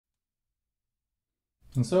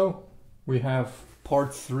And so we have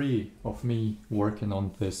part 3 of me working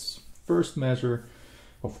on this first measure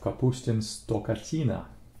of Kapustin's Toccatina.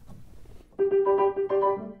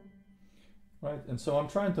 Right, and so I'm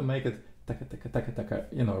trying to make it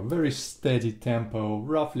you know, very steady tempo,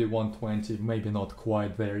 roughly 120, maybe not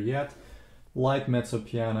quite there yet. Light mezzo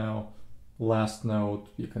piano, last note,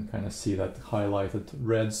 you can kind of see that highlighted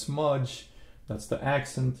red smudge, that's the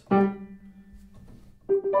accent.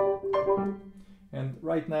 And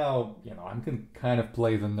right now, you know, I can kind of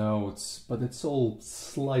play the notes, but it's all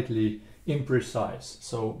slightly imprecise.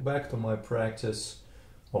 So back to my practice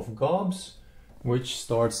of GOBS, which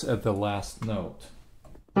starts at the last note.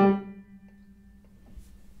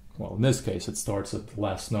 Well, in this case, it starts at the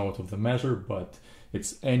last note of the measure, but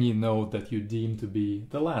it's any note that you deem to be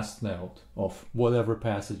the last note of whatever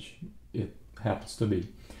passage it happens to be.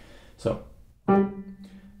 So I'm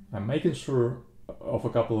making sure of a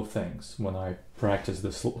couple of things when I practice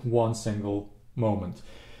this one single moment.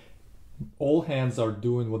 All hands are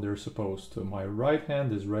doing what they're supposed to. My right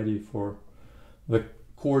hand is ready for the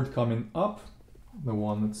chord coming up, the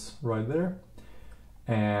one that's right there,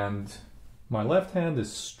 and my left hand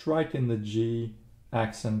is striking the G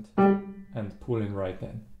accent and pulling right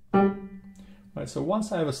in. Right, so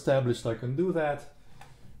once I've established I can do that,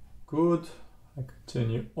 good, I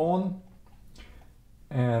continue on,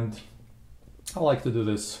 and I like to do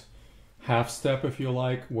this half step, if you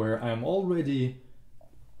like, where I'm already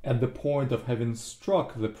at the point of having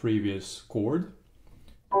struck the previous chord,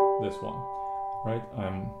 this one, right?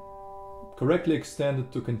 I'm correctly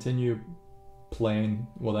extended to continue playing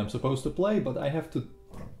what I'm supposed to play, but I have to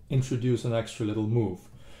introduce an extra little move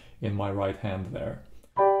in my right hand there.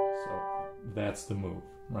 So that's the move,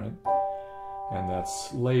 right? And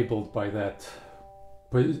that's labeled by that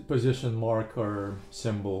position marker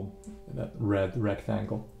symbol, that red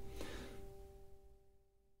rectangle.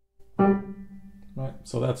 Right,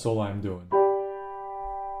 so that's all I'm doing.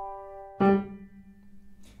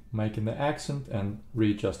 Making the accent and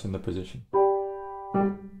readjusting the position.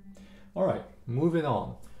 All right, moving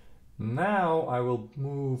on. Now I will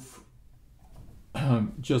move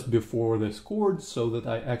just before this chord so that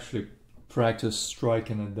I actually practice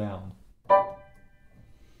striking it down.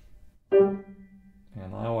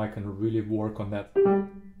 And now I can really work on that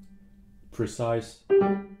precise.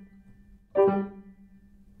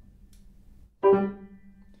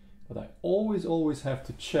 But I always have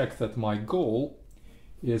to check that my goal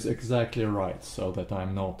is exactly right, so that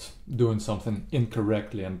I'm not doing something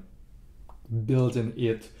incorrectly and building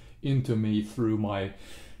it into me through my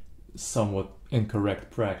somewhat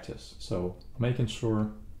incorrect practice. So making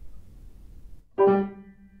sure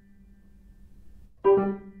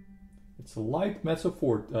it's a light mezzo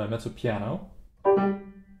piano,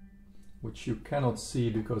 which you cannot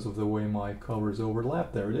see because of the way my covers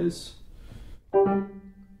overlap. There it is.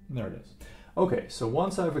 There it is. Okay, so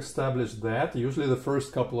once I've established that, usually the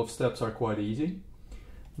first couple of steps are quite easy,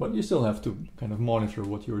 but you still have to kind of monitor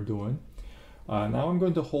what you're doing. Now I'm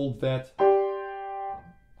going to hold that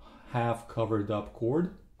half covered up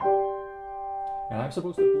chord, and I'm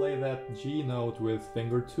supposed to play that G note with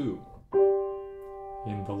finger 2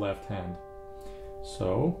 in the left hand.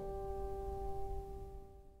 So,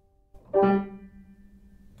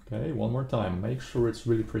 okay, one more time, make sure it's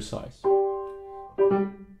really precise.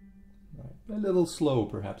 A little slow,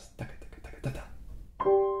 perhaps.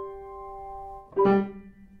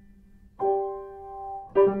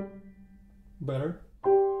 Better.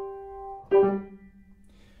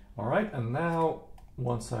 All right, and now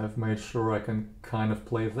once I've made sure I can kind of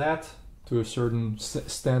play that to a certain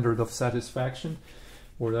standard of satisfaction,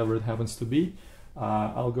 whatever it happens to be,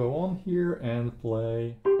 I'll go on here and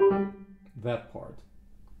play that part.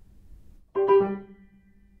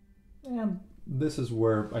 And this is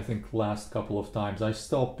where I think last couple of times I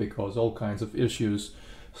stopped because all kinds of issues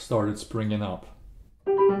started springing up.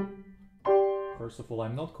 First of all,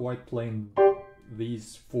 I'm not quite playing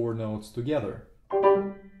these 4 notes together,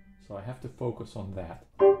 so I have to focus on that.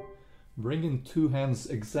 Bringing 2 hands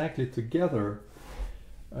exactly together,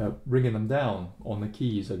 bringing them down on the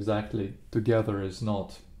keys exactly together is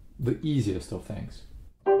not the easiest of things.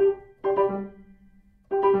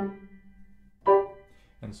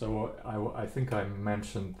 And so I think I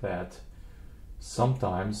mentioned that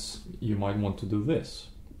sometimes you might want to do this.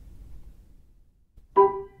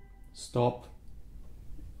 Stop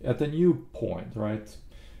at a new point, right?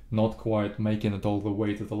 Not quite making it all the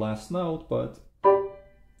way to the last note, but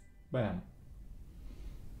bam.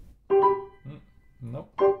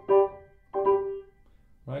 Nope.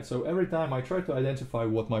 Right, so every time I try to identify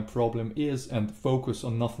what my problem is and focus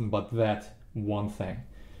on nothing but that one thing.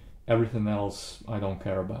 Everything else I don't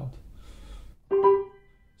care about.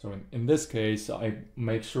 So in this case, I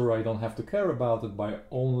make sure I don't have to care about it by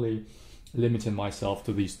only limiting myself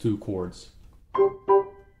to these two chords.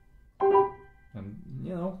 And,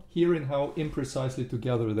 you know, hearing how imprecisely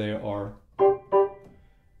together they are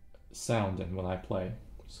sounding when I play.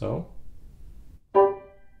 So,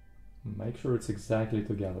 make sure it's exactly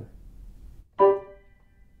together.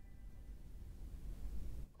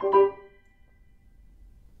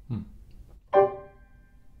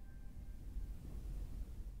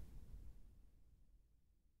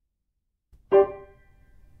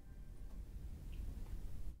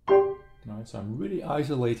 Right, so I'm really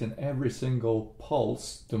isolating every single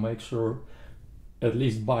pulse to make sure, at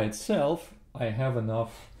least by itself, I have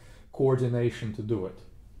enough coordination to do it.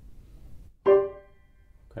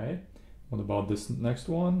 Okay, what about this next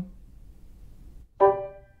one?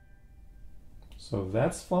 So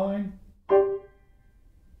that's fine.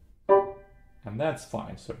 And that's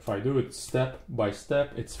fine. So if I do it step by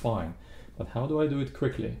step, it's fine. But how do I do it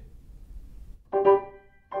quickly?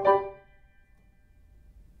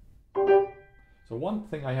 So one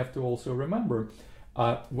thing I have to also remember,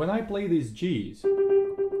 when I play these Gs,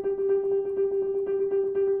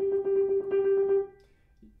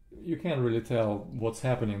 you can't really tell what's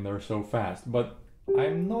happening there so fast, but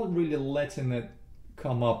I'm not really letting it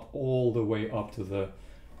come up all the way up to the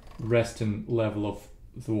resting level of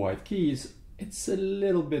the white keys. It's a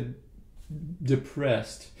little bit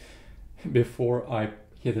depressed before I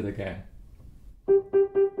hit it again.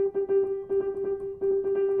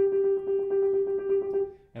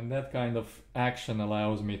 And that kind of action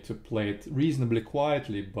allows me to play it reasonably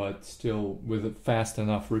quietly, but still with a fast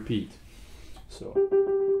enough repeat. So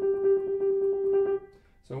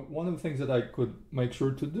one of the things that I could make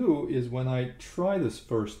sure to do is when I try this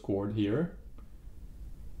first chord here,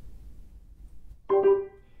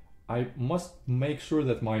 I must make sure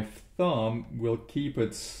that my thumb will keep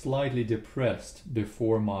it slightly depressed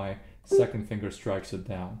before my second finger strikes it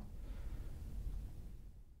down.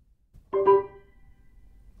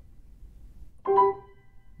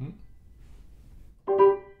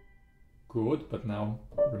 Good, but now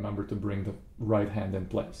remember to bring the right hand in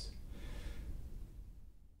place.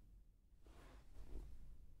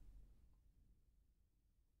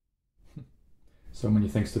 So many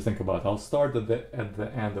things to think about. I'll start at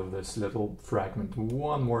the end of this little fragment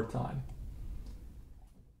one more time.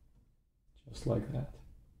 Just like that.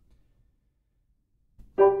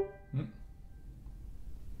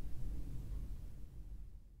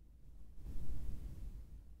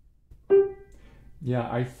 Yeah,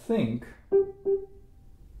 I think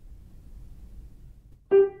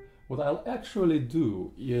what I'll actually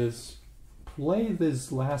do is play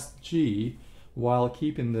this last G while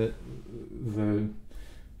keeping the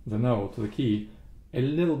note, the key, a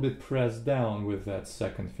little bit pressed down with that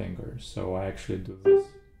second finger. So I actually do this.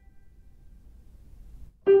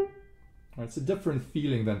 It's a different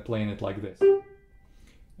feeling than playing it like this.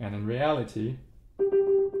 And in reality,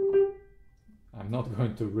 I'm not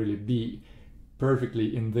going to really be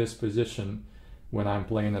perfectly in this position when I'm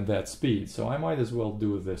playing at that speed. So I might as well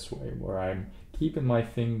do it this way, where I'm keeping my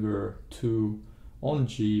finger 2 on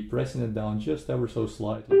G, pressing it down just ever so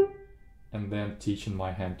slightly, and then teaching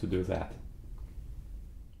my hand to do that.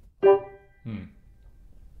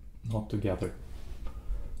 Not together.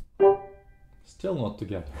 Still not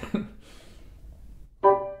together.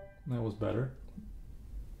 That was better.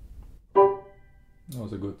 That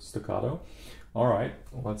was a good staccato. Alright,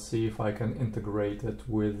 let's see if I can integrate it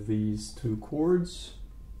with these two chords.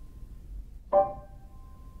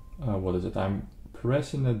 What is it? I'm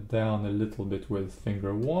pressing it down a little bit with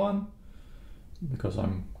finger 1 because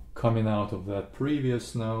I'm coming out of that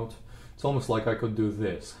previous note. It's almost like I could do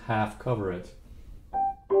this, half cover it.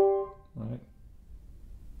 Right?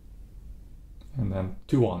 And then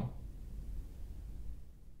 2-1.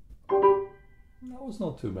 That was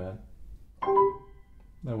not too bad.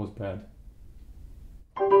 That was bad.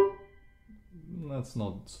 That's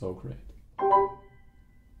not so great.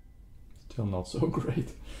 Still not so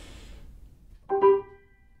great.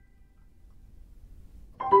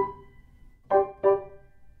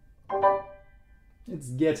 It's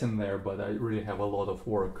getting there, but I really have a lot of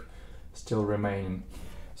work still remaining.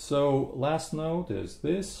 So last note is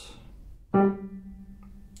this,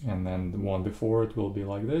 and then the one before it will be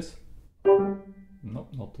like this. Nope,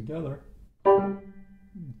 not together.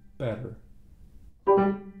 Better.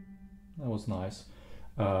 That was nice.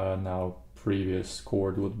 Now previous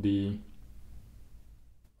chord would be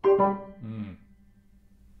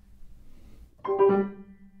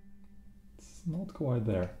It's not quite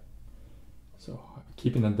there. So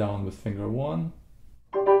keeping it down with finger 1.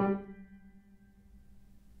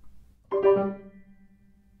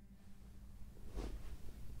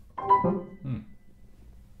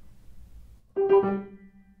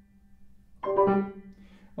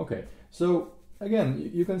 So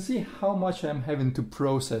again, you can see how much I'm having to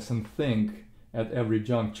process and think at every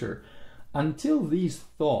juncture until these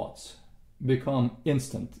thoughts become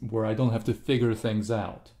instant, where I don't have to figure things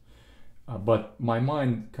out. But my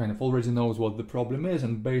mind kind of already knows what the problem is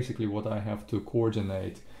and basically what I have to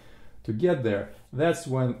coordinate to get there. That's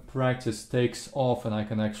when practice takes off and I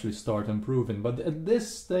can actually start improving. But at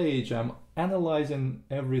this stage, I'm analyzing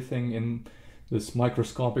everything in this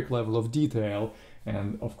microscopic level of detail.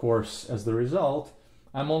 And of course, as the result,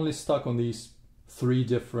 I'm only stuck on these 3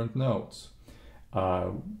 different notes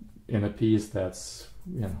in a piece that's,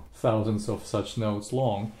 you know, thousands of such notes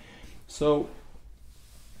long. So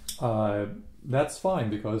that's fine,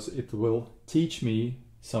 because it will teach me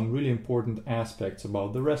some really important aspects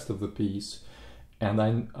about the rest of the piece, and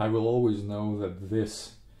I will always know that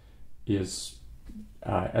this is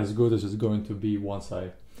as good as it's going to be once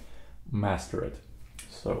I master it.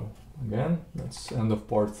 So again, that's end of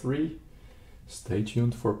part 3. Stay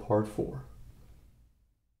tuned for part 4.